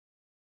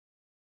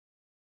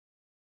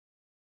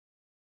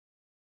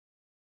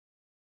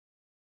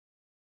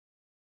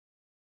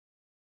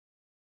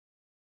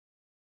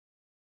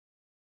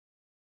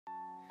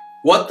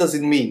What does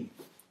it mean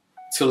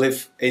to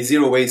live a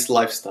zero-waste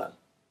lifestyle?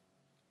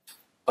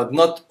 But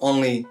not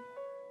only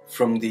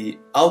from the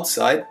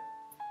outside,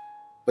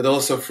 but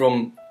also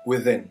from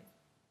within.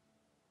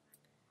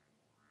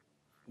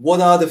 What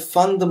are the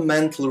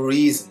fundamental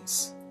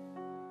reasons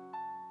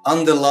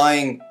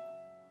underlying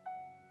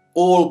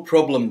all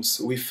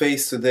problems we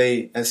face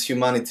today as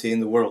humanity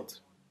in the world,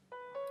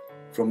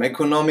 from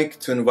economic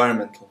to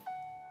environmental?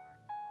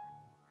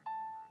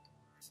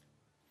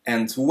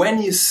 And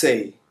when you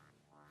say,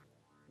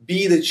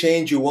 be the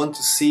change you want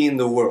to see in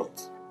the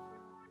world,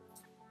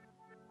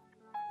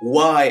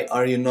 why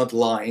are you not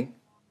lying?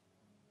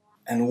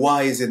 And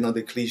why is it not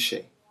a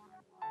cliche?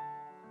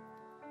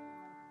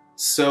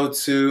 So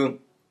to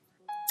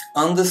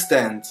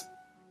understand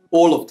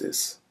all of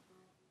this,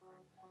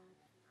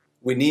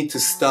 we need to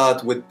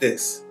start with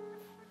this: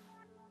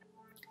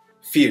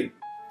 fear.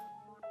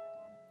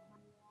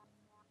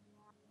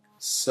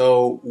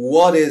 So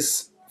what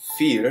is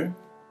fear?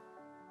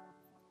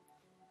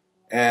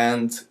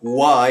 And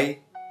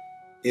why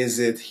is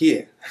it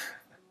here?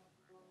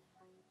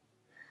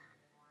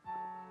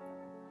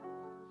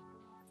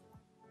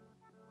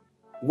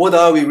 What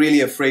are we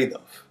really afraid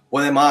of?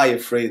 What am I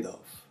afraid of?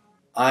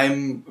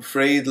 I'm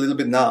afraid a little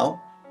bit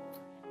now.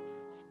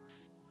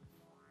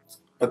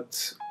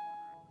 But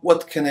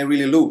what can I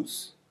really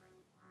lose?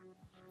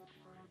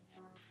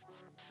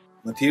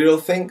 Material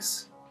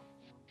things?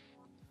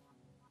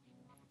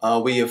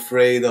 Are we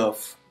afraid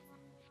of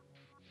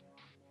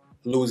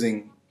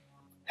losing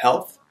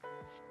health?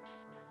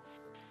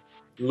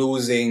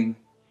 Losing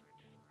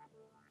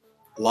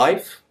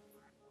life?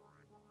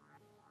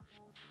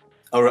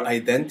 Our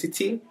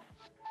identity?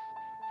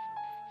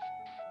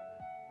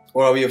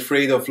 Or are we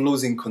afraid of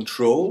losing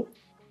control?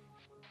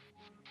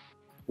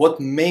 What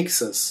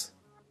makes us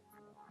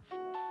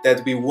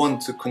that we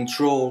want to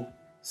control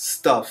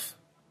stuff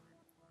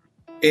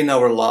in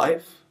our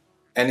life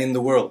and in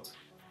the world?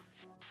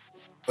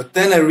 But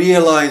then I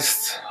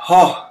realized,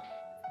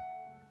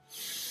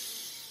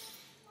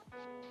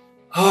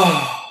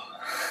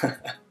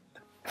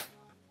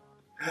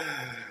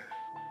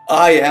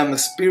 I am a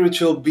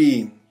spiritual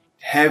being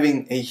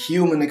having a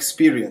human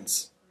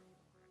experience,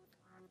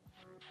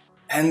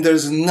 and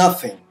there's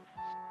nothing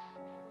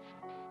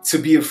to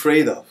be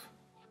afraid of.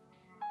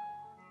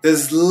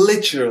 There's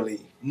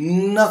literally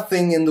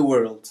nothing in the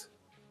world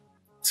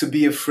to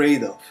be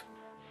afraid of,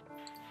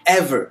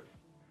 ever,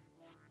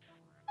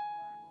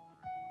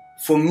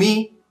 for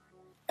me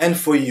and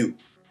for you.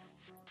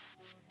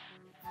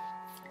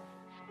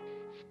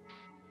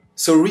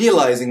 So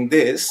realizing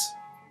this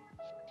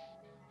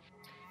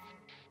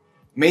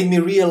made me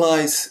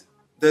realize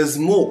there's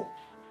more,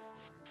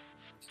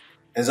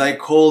 as I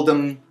call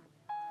them,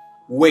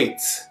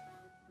 weights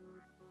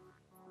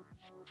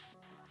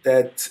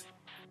that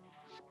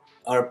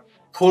are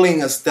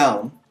pulling us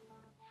down.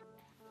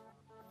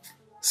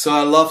 So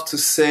I love to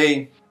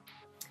say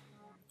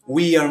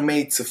we are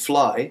made to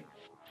fly,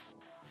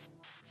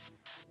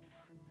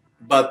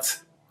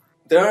 but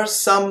there are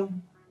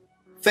some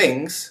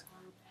things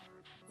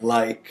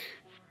like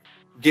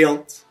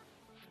guilt,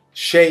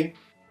 shame.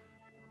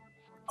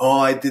 Oh,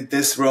 I did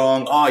this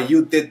wrong. Oh,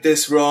 you did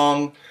this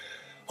wrong.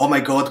 Oh my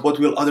God, what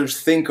will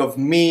others think of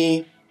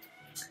me?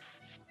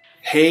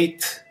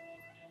 Hate,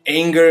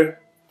 anger,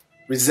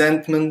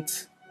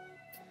 resentment,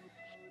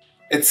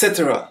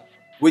 etc.,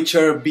 which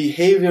are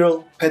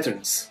behavioral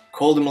patterns.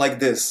 Call them like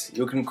this.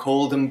 You can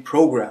call them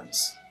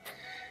programs,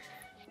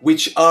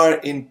 which are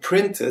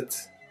imprinted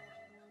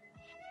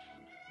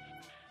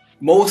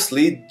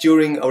mostly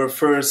during our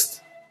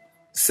first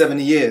 7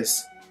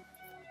 years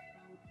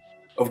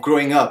of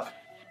growing up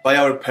by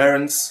our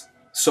parents,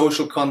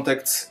 social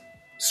contacts,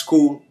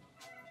 school,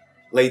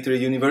 later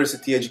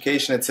university,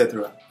 education,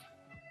 etc.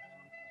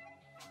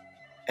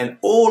 And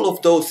all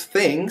of those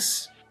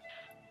things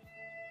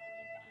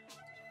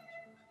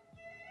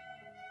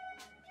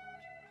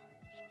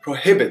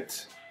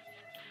prohibit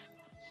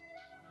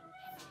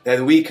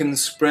that we can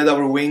spread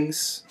our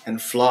wings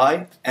and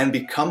fly and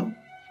become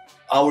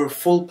our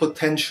full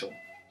potential.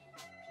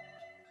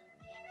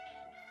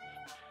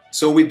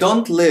 So we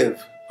don't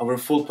live our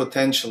full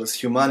potential as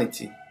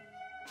humanity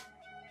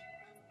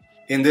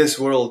in this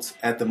world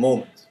at the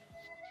moment.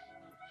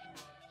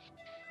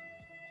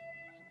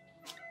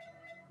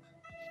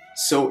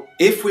 So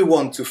if we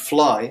want to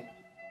fly,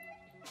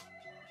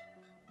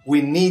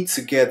 we need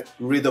to get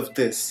rid of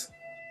this,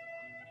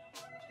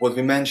 what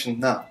we mentioned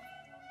now.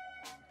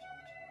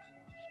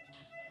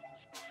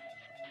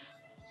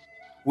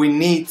 We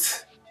need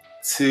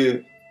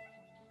to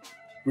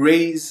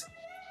raise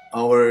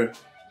our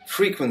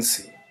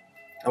frequency,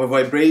 our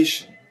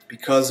vibration,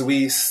 because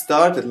we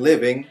started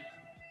living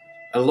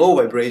a low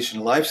vibration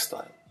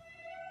lifestyle.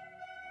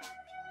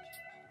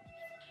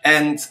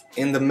 And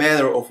in the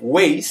matter of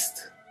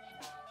waste,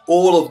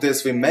 all of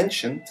this we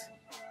mentioned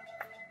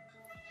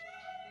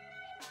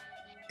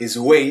is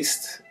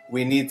waste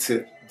we need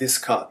to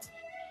discard.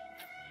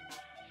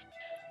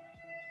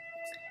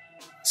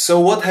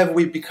 So what have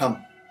we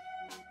become?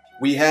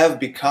 We have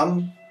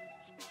become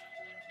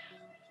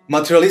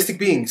Materialistic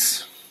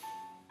beings,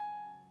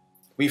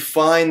 we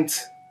find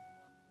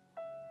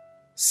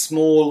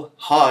small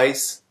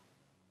highs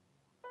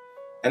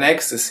and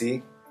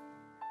ecstasy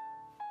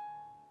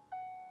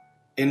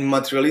in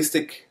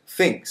materialistic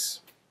things.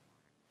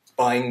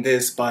 Buying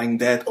this, buying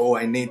that, oh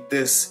I need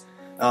this,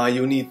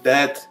 you need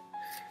that,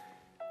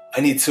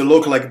 I need to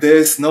look like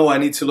this, no I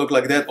need to look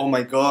like that, oh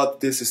my god,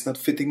 this is not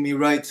fitting me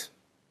right.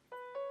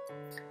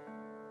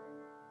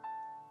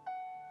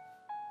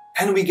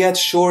 And we get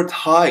short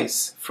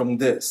highs from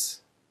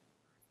this.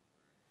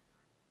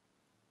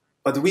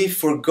 But we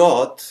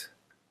forgot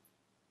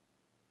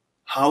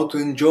how to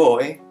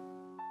enjoy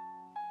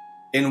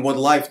in what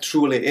life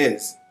truly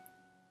is.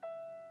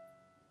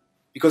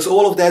 Because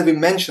all of that we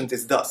mentioned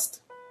is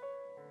dust.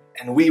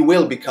 And we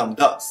will become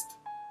dust.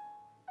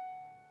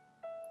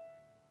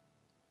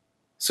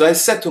 So I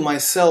said to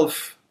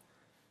myself,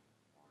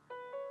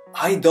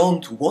 I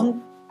don't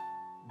want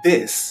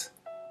this.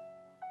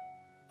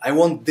 I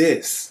want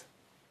this.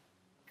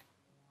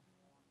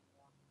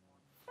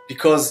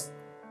 Because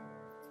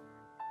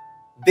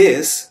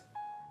this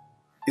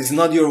is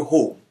not your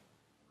home,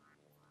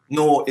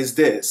 nor is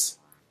this.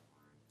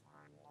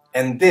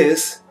 And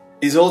this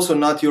is also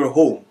not your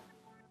home.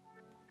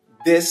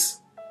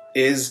 This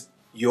is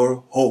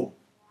your home.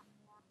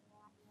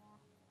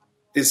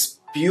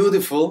 This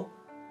beautiful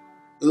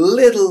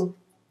little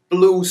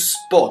blue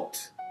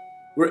spot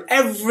where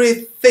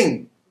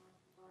everything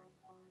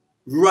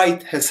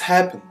right has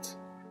happened.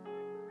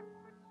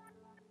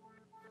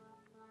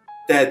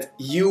 That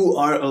you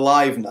are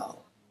alive now.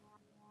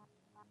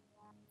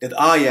 That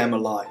I am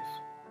alive.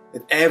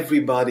 That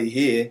everybody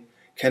here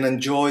can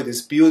enjoy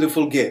this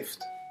beautiful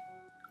gift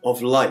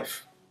of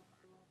life.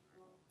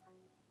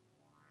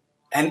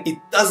 And it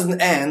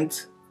doesn't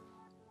end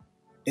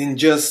in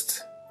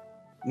just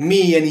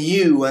me and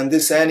you and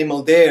this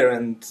animal there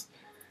and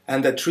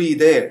the tree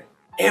there.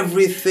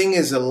 Everything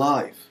is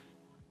alive,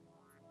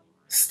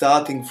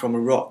 starting from a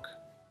rock.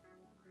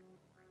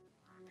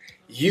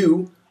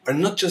 You are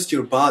not just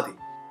your body.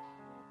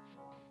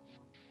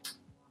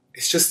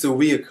 It's just a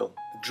vehicle,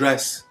 a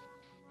dress.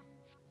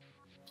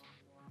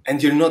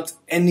 And you're not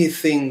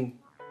anything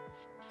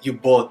you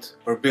bought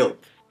or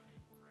built.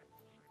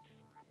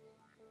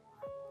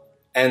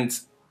 And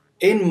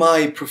in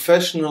my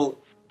professional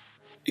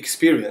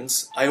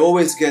experience, I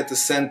always get the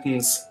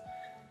sentence,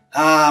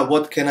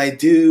 what can I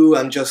do?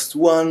 I'm just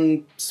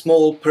one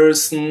small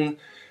person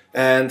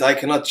and I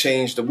cannot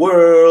change the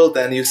world.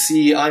 And you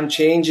see, I'm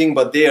changing,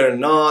 but they are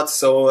not.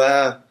 So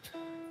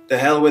the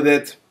hell with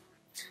it.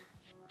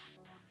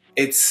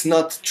 It's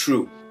not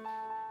true.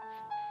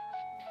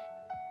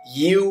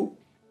 You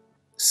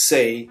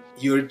say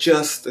you're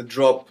just a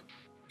drop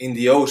in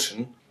the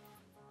ocean.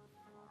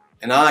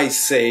 And I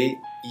say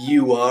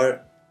you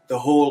are the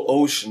whole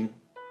ocean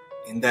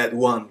in that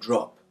one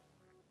drop.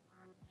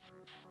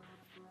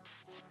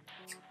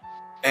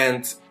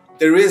 And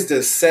there is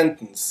this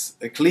sentence,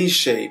 a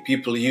cliche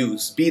people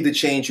use, be the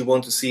change you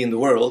want to see in the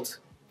world.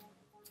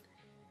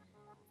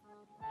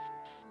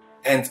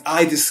 And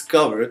I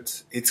discovered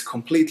it's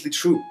completely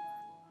true.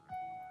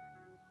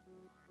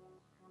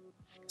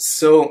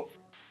 So,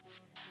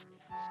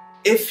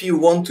 if you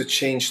want to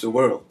change the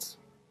world,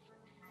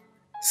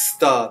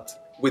 start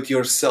with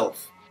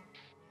yourself.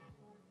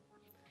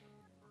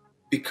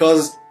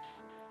 Because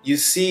you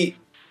see,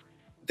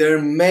 there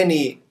are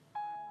many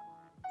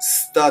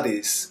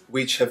studies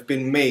which have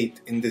been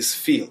made in this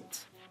field.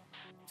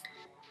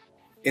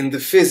 In the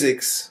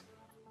physics,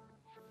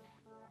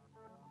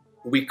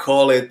 we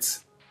call it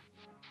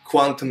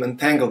quantum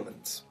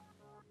entanglement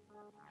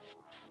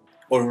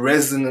or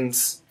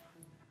resonance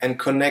and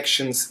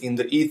connections in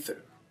the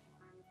ether.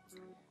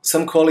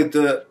 Some call it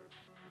the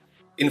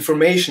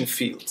information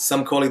field,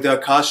 some call it the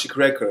Akashic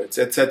records,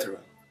 etc.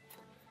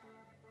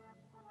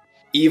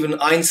 Even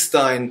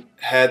Einstein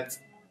had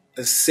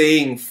a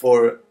saying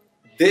for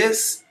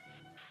this,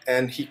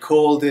 and he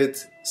called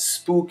it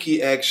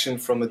spooky action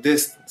from a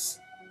distance.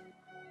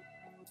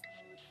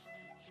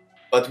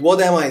 But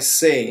what am I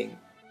saying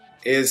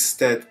is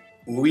that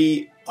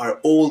we are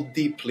all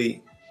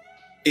deeply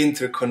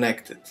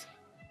interconnected.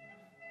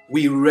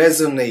 We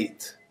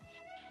resonate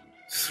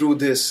through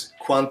this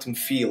quantum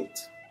field.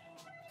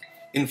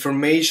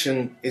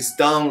 Information is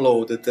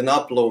downloaded and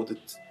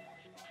uploaded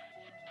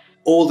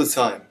all the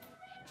time.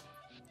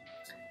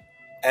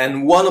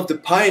 And one of the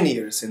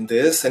pioneers in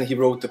this, and he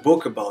wrote a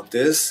book about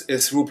this,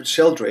 is Rupert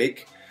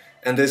Sheldrake.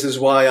 And this is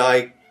why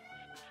I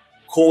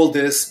call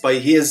this by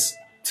his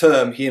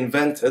term he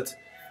invented,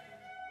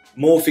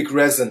 morphic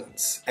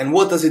resonance. And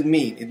what does it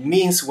mean? It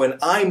means when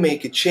I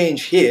make a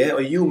change here,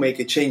 or you make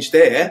a change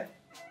there,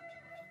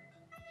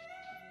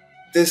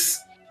 this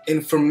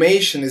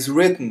information is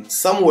written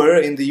somewhere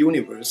in the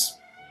universe,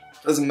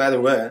 doesn't matter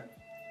where,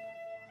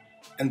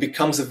 and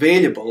becomes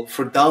available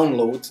for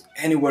download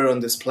anywhere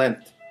on this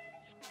planet.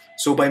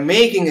 So by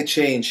making a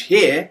change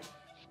here,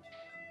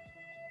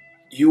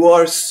 you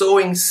are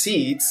sowing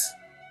seeds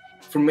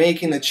for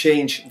making a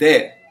change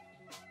there.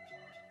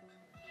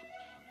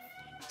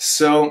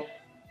 So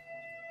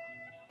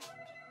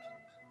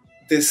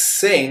this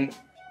saying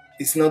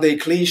is not a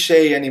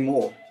cliche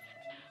anymore.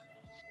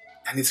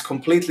 And it's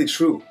completely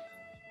true.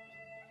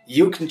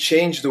 You can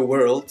change the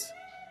world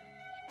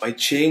by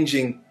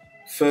changing,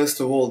 first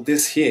of all,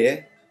 this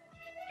here,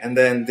 and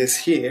then this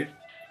here.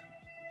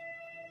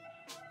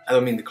 I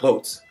don't mean the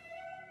clothes,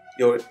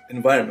 your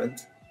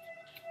environment.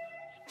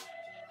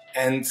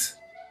 And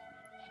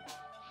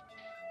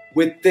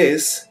with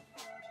this,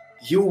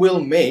 you will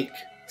make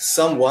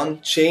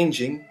someone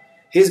changing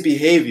his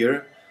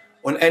behavior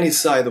on any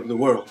side of the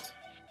world.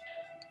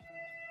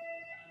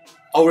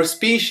 Our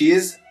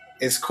species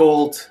is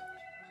called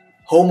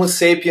Homo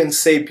sapiens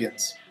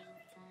sapiens.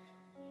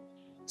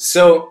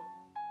 So,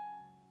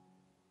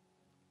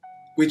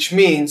 which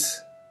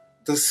means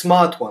the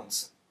smart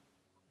ones.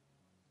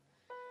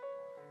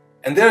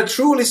 And there are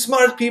truly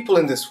smart people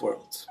in this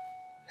world.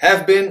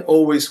 Have been,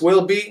 always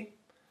will be.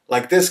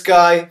 Like this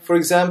guy, for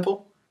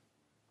example.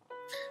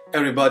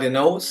 Everybody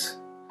knows.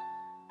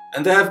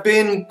 And there have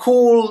been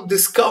cool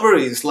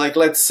discoveries, like,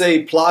 let's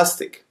say,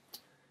 plastic.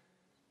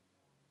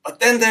 But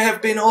then there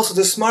have been also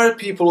the smart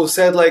people who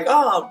said, like,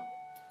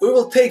 we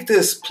will take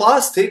this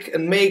plastic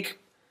and make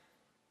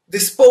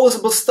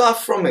disposable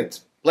stuff from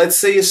it. Let's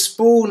say a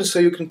spoon so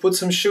you can put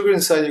some sugar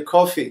inside your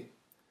coffee.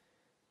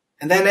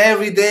 And then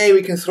every day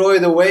we can throw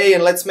it away,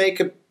 and let's make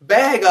a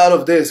bag out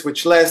of this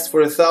which lasts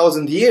for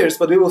 1,000 years,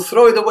 but we will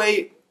throw it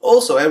away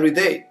also every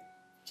day.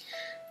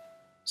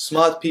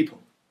 Smart people.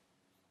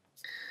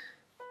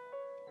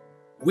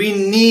 We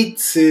need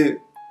to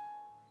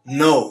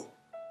know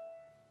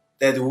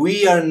that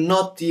we are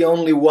not the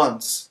only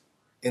ones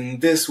in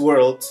this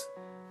world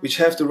which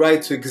have the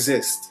right to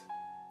exist.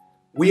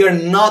 We are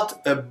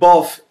not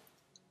above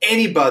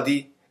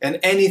anybody and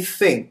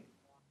anything.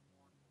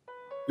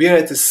 We are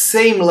at the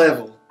same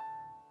level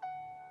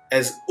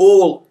as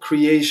all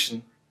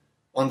creation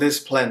on this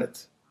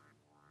planet,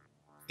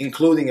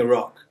 including a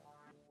rock.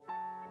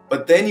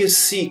 But then you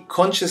see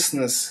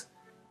consciousness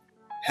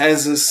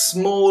has a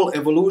small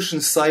evolution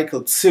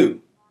cycle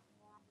too.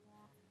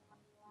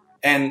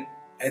 And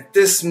at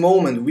this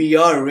moment we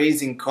are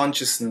raising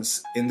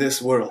consciousness in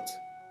this world.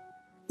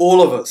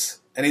 All of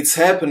us. And it's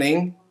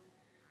happening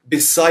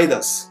beside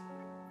us.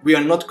 We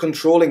are not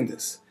controlling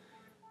this.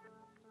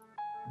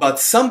 But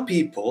some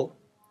people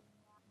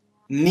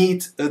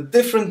need a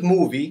different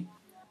movie,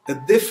 a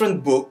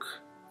different book,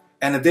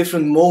 and a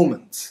different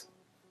moment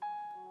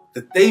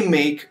that they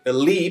make a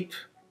leap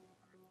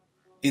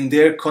in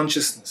their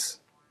consciousness.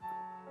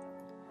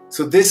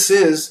 So this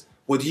is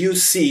what you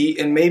see,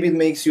 and maybe it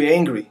makes you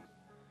angry.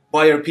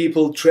 Why are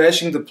people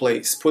trashing the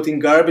place, putting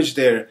garbage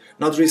there,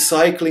 not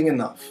recycling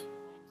enough?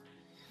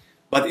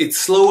 But it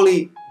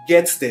slowly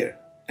gets there.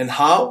 And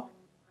how?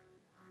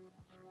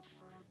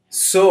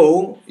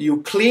 So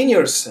you clean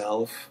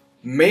yourself,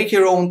 make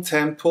your own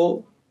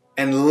temple,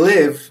 and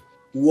live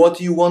what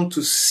you want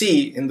to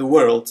see in the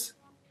world.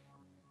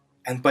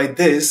 And by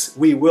this,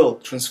 we will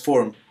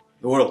transform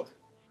the world.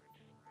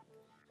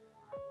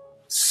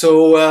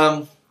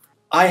 So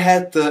I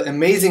had the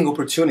amazing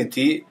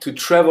opportunity to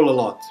travel a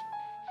lot.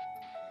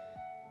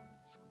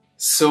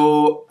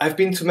 So I've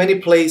been to many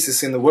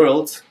places in the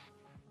world.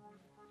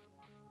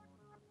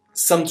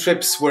 Some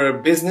trips were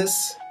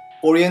business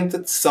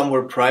oriented, some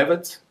were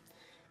private.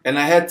 And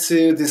I had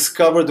to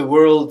discover the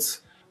world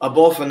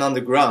above and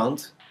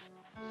underground.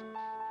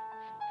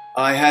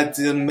 I had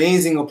the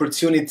amazing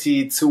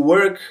opportunity to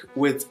work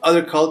with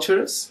other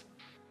cultures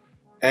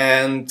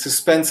and to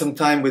spend some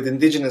time with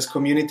indigenous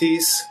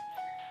communities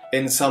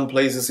in some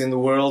places in the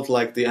world,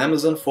 like the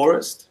Amazon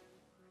forest.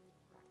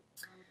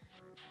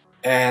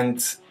 And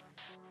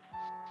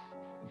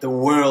the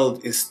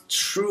world is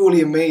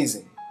truly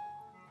amazing.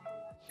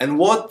 And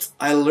what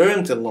I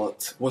learned a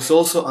lot was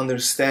also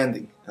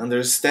understanding.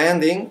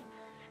 Understanding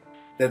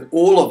that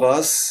all of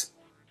us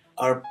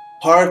are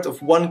part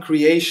of one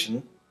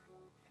creation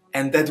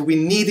and that we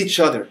need each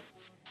other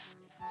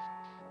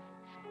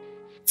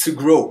to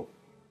grow.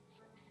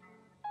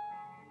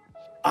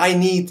 I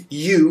need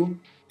you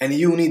and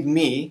you need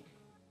me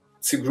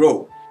to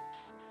grow.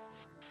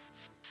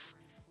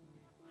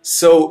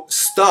 So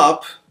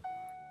stop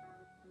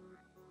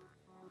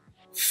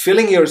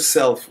filling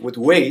yourself with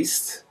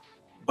waste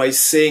by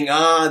saying,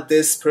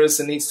 this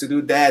person needs to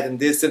do that and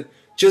this, and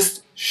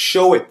just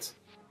show it.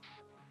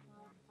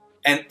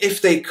 And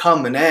if they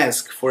come and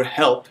ask for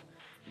help,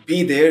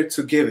 be there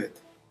to give it.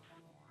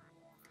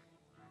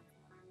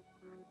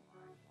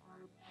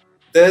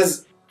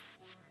 There's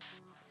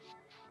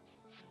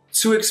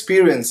two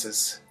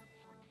experiences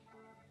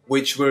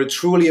which were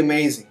truly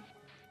amazing.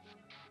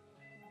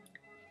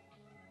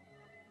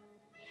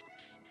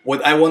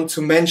 What I want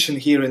to mention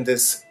here in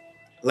this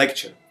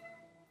lecture.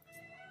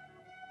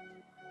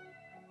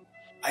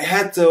 I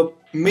had the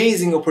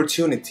amazing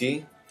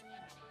opportunity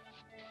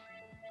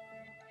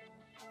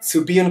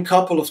to be on a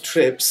couple of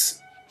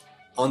trips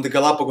on the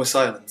Galapagos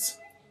Islands.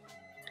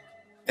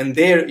 And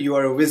there you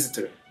are a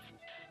visitor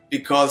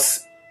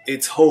because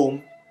it's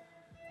home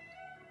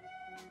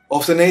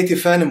of the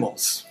native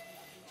animals.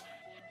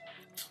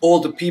 All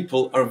the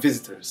people are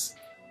visitors.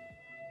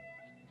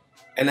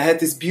 And I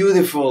had this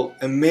beautiful,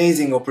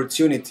 amazing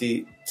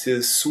opportunity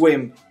to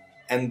swim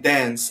and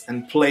dance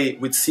and play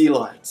with sea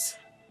lions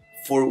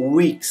for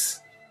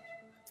weeks.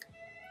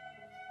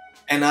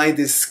 And I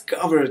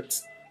discovered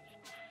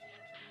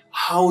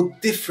how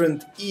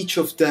different each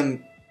of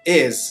them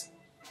is.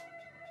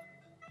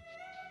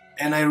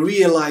 And I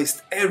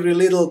realized every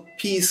little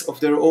piece of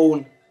their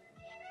own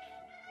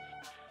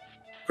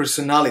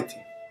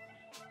personality.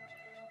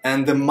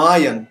 And the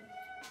Mayan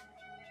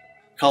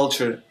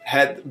culture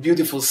had a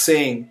beautiful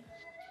saying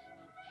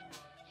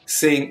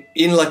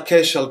in la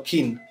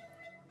keshalkin,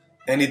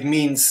 and it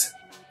means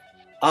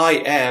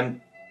I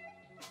am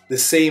the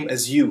same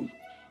as you,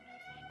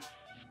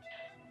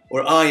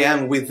 or I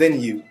am within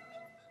you.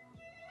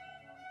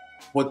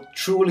 What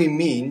truly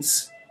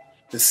means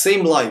the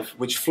same life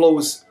which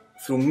flows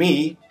through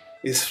me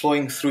is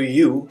flowing through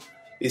you,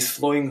 is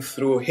flowing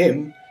through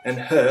him and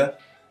her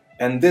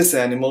and this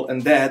animal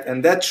and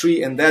that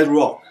tree and that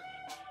rock.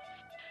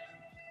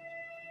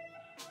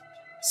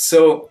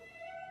 So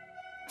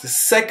the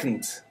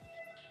second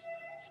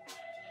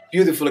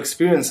beautiful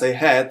experience I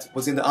had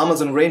was in the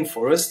Amazon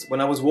rainforest when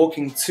I was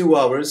walking 2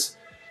 hours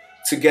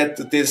to get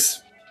to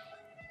this,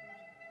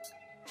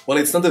 well,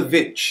 it's not a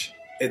witch,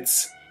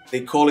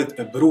 they call it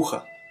a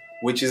bruja,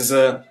 which is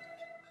a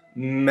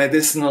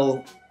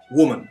medicinal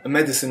woman, a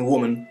medicine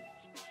woman,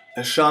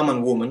 a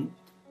shaman woman.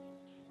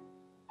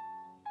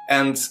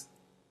 And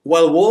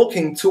while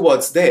walking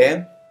towards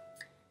there,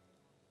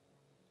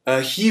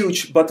 a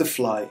huge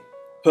butterfly,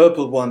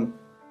 purple one,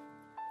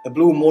 a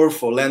blue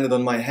morpho, landed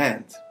on my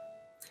hand.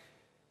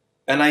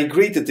 And I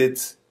greeted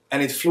it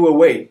and it flew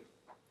away.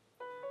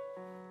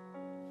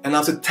 And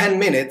after 10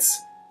 minutes,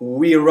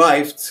 we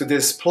arrived to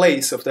this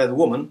place of that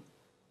woman,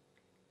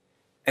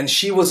 and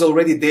she was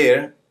already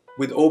there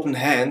with open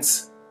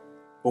hands,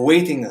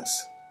 awaiting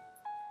us,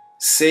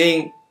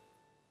 saying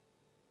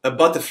a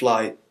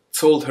butterfly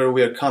told her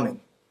we are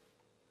coming.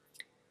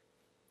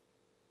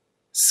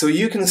 So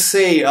you can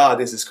say,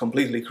 this is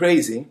completely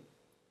crazy,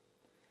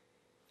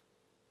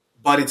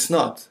 but it's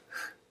not.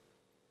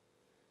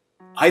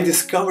 I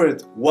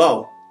discovered,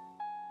 wow,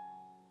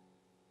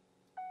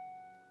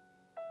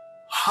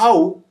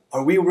 how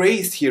are we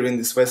raised here in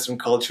this Western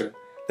culture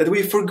that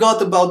we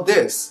forgot about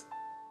this?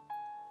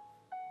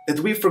 That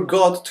we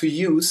forgot to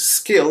use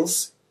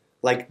skills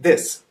like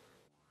this.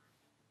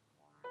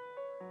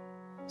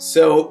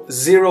 So,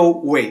 zero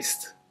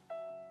waste.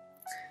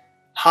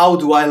 How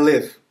do I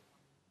live?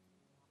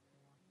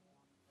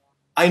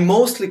 I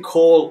mostly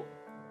call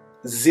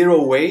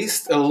zero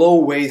waste a low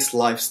waste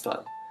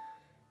lifestyle,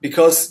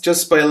 because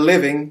just by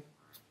living,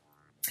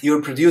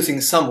 you're producing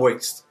some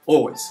waste,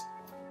 always.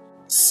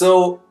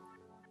 So,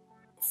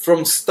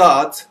 from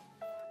start,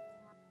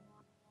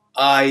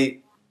 I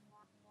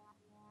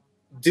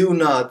do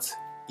not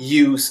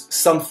use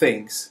some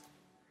things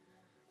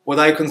what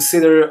I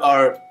consider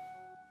are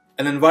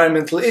an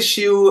environmental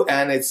issue,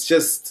 and it's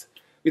just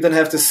we don't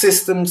have the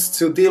systems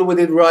to deal with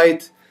it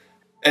right,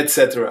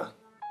 etc.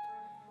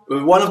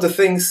 One of the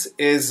things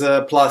is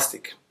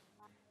plastic.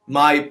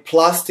 My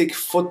plastic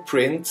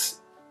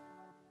footprint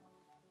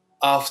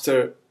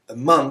after a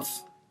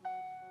month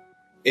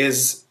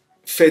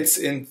fits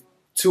in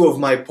 2 of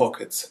my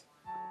pockets.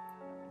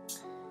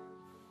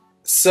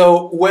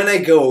 So when I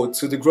go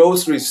to the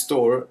grocery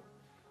store,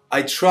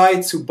 I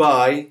try to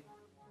buy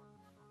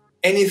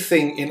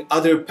anything in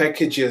other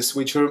packages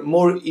which are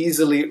more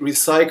easily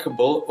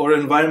recyclable or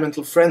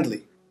environmental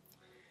friendly.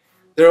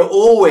 There are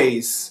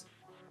always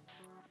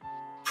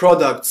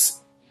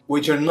products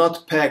which are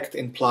not packed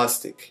in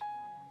plastic,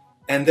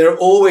 and there are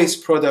always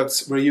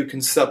products where you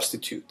can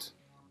substitute.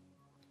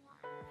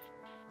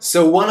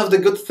 So one of the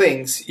good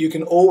things you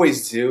can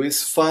always do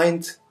is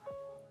find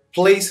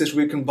places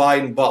where you can buy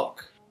in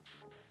bulk.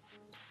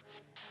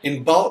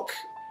 In bulk,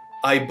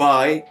 I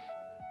buy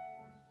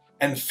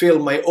and fill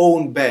my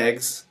own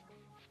bags,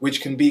 which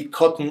can be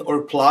cotton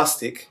or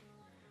plastic.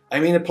 I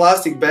mean, a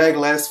plastic bag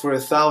lasts for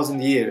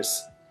 1,000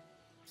 years,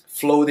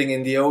 floating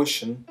in the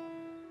ocean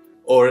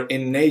or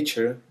in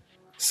nature.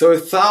 So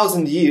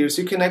 1,000 years,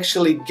 you can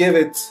actually give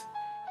it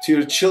to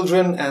your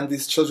children, and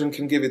these children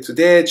can give it to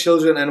their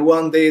children, and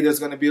one day there's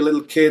going to be a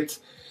little kid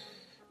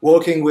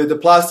walking with a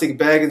plastic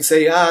bag and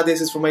say,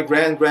 this is for my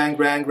grandfather.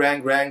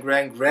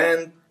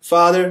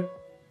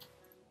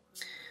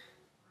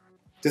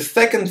 The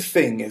second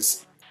thing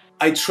is,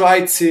 I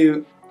try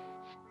to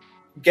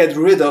get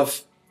rid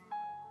of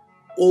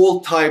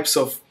all types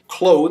of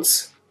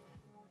clothes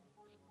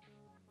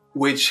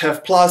which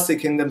have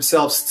plastic in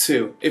themselves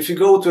too. If you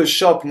go to a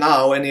shop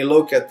now and you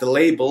look at the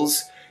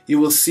labels, you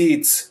will see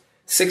it's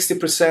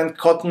 60%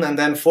 cotton and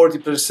then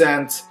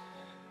 40%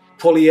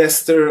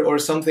 polyester or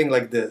something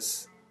like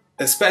this.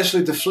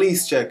 Especially the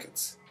fleece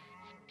jackets,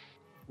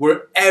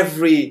 where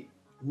every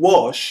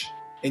wash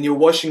in your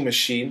washing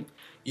machine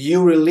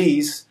you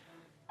release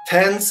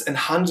tens and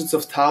hundreds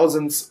of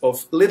thousands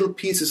of little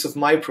pieces of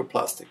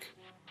microplastic.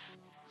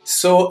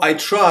 So I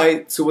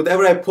try to,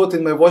 whatever I put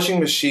in my washing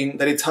machine,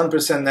 that it's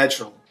 100%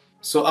 natural.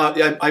 So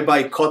I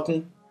buy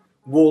cotton,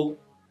 wool,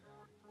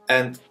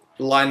 and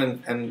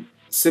linen and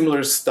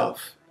similar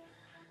stuff.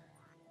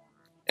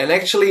 And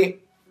actually,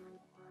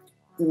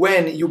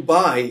 when you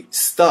buy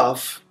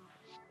stuff,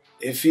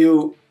 if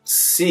you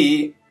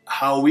see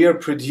how we are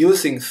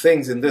producing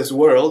things in this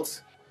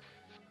world,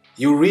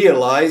 you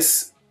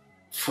realize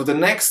for the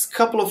next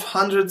couple of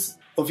hundreds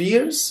of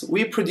years,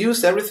 we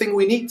produce everything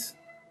we need.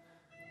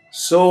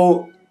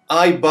 So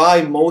I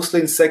buy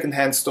mostly in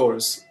second-hand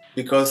stores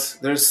because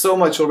there's so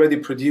much already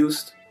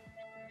produced.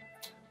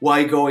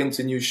 Why go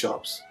into new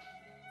shops?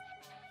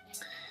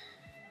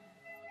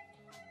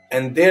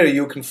 And there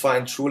you can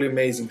find truly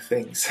amazing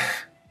things.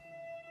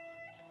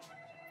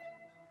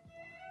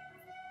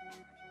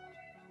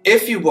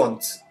 If you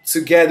want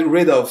to get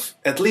rid of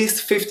at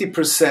least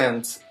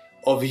 50%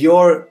 of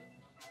your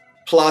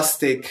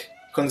plastic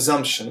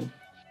consumption,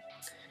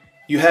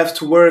 you have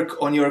to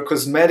work on your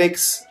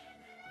cosmetics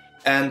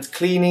and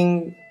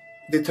cleaning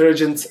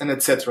detergents and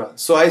etc.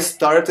 So I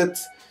started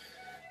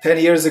 10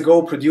 years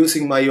ago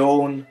producing my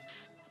own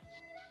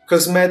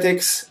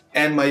cosmetics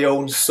and my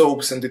own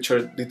soaps and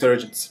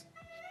detergents.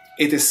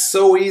 It is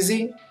so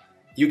easy.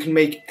 You can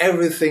make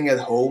everything at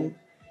home.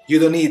 You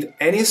don't need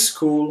any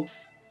school,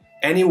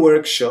 any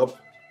workshop.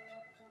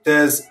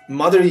 There's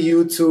Mother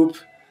YouTube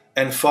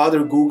and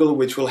Father Google,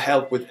 which will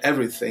help with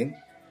everything.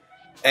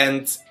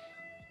 And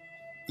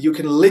you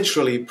can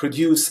literally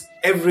produce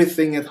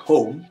everything at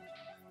home,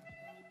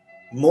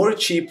 more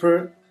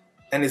cheaper,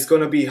 and it's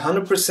going to be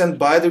 100%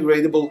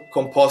 biodegradable,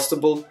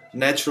 compostable,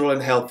 natural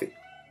and healthy.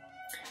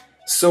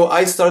 So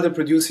I started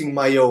producing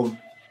my own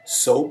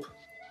soap,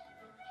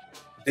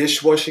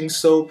 dishwashing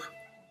soap,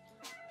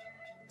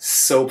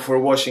 soap for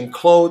washing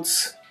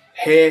clothes,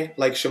 hair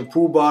like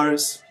shampoo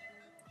bars.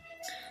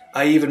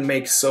 I even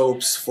make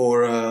soaps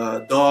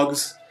for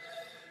dogs.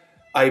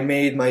 I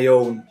made my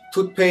own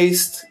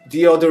toothpaste,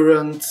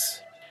 deodorant,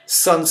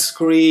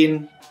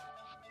 sunscreen.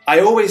 I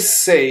always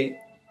say,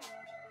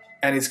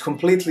 and it's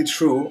completely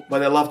true,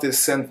 but I love this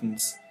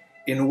sentence,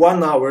 in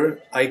 1 hour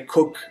I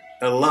cook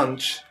a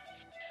lunch,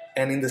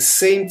 and in the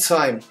same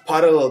time,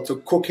 parallel to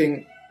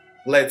cooking,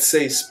 let's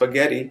say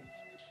spaghetti,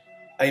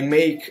 I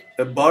make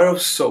a bar of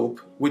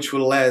soap which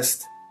will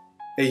last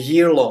a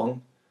year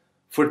long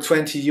for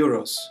 20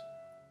 euros.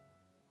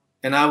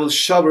 And I will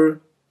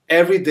shower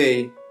every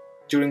day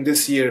during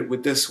this year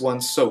with this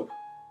one soap.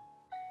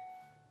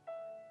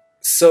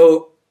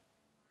 So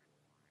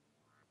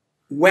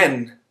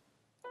when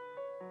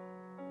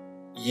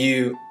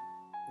you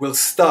will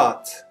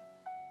start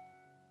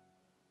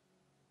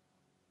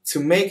to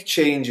make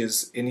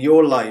changes in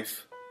your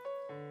life,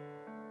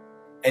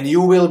 and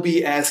you will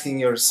be asking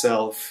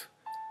yourself,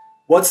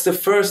 what's the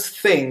first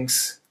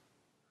things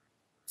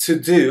to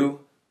do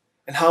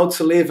and how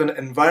to live an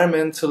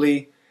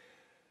environmentally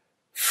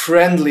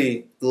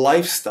friendly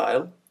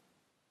lifestyle?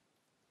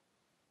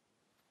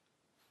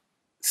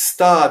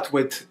 Start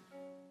with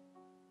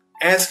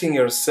asking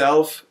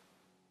yourself,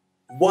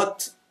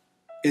 what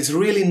is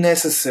really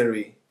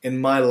necessary in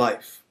my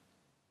life?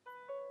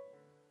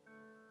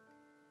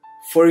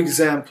 For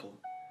example,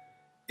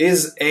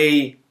 is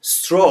a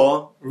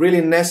straw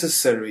really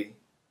necessary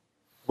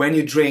when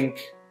you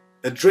drink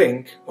a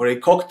drink or a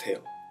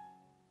cocktail?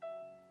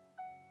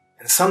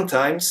 And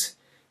sometimes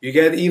you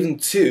get even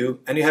two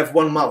and you have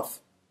one mouth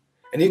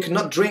and you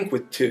cannot drink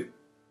with two.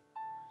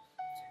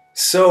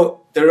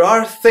 So there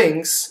are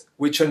things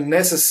which are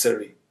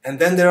necessary, and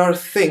then there are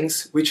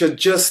things which are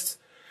just,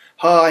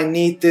 oh, I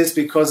need this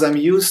because I'm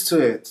used to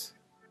it.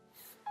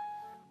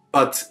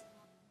 But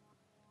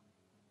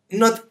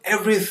not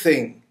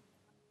everything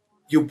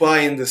you buy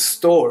in the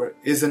store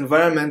is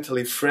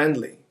environmentally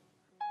friendly.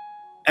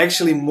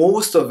 Actually,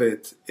 most of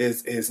it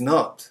is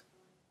not.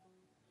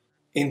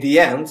 In the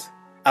end,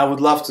 I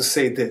would love to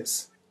say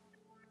this.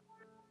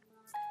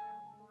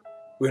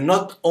 We're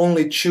not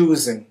only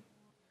choosing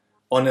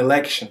on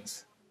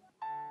elections,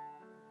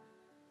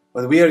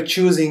 but we are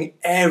choosing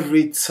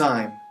every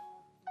time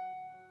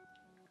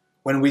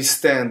when we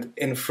stand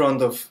in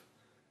front of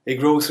a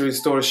grocery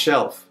store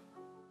shelf.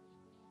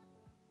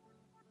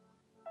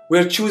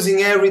 We're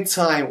choosing every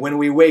time when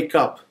we wake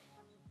up.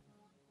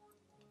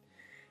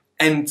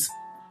 And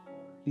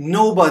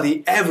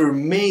nobody ever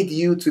made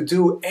you to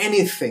do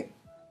anything.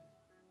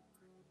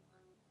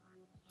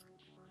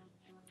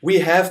 We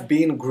have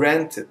been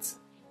granted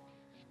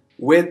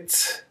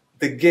with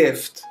the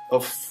gift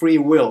of free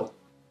will.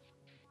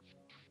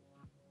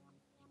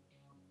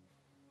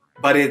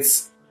 But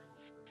it's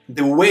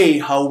the way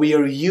how we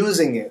are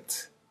using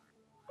it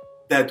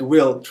that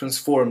will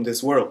transform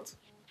this world.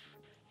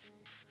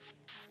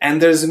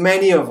 And there's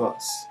many of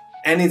us,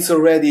 and it's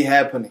already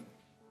happening.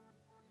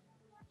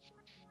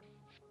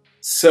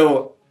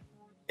 So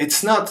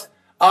it's not,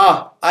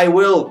 I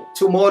will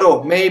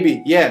tomorrow,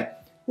 maybe, yeah.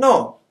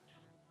 No,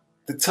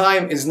 the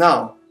time is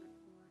now.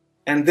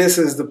 And this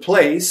is the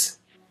place,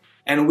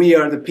 and we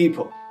are the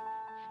people.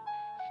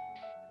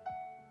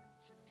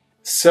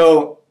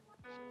 So,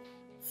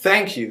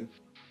 thank you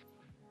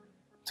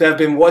to have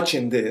been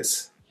watching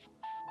this.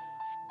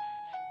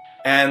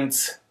 And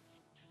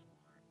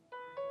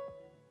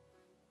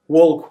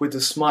walk with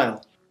a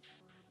smile.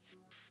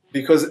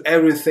 because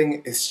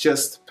everything is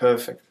just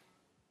perfect.